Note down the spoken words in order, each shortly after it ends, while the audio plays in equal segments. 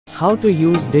How to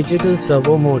use digital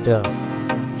servo motor.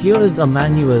 Here is a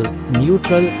manual,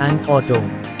 neutral and auto.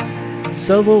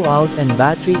 Servo out and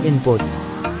battery input.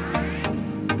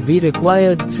 We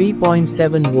required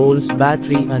 3.7 volts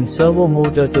battery and servo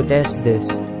motor to test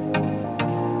this.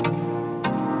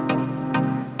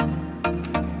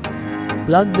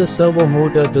 Plug the servo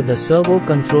motor to the servo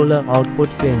controller output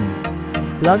pin.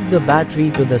 Plug the battery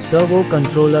to the servo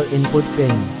controller input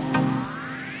pin.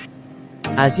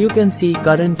 As you can see,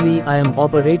 currently I am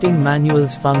operating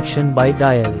manual's function by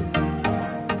dial.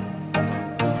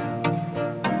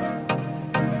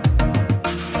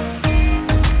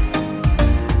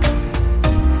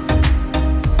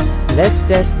 Let's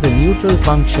test the neutral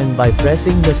function by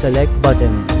pressing the select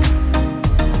button.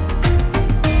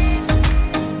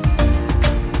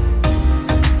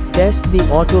 Test the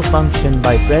auto function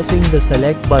by pressing the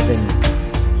select button.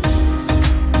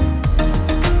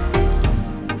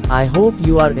 I hope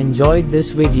you are enjoyed this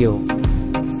video.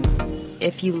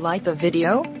 If you like the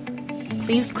video,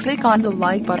 please click on the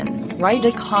like button, write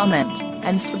a comment,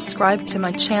 and subscribe to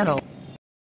my channel.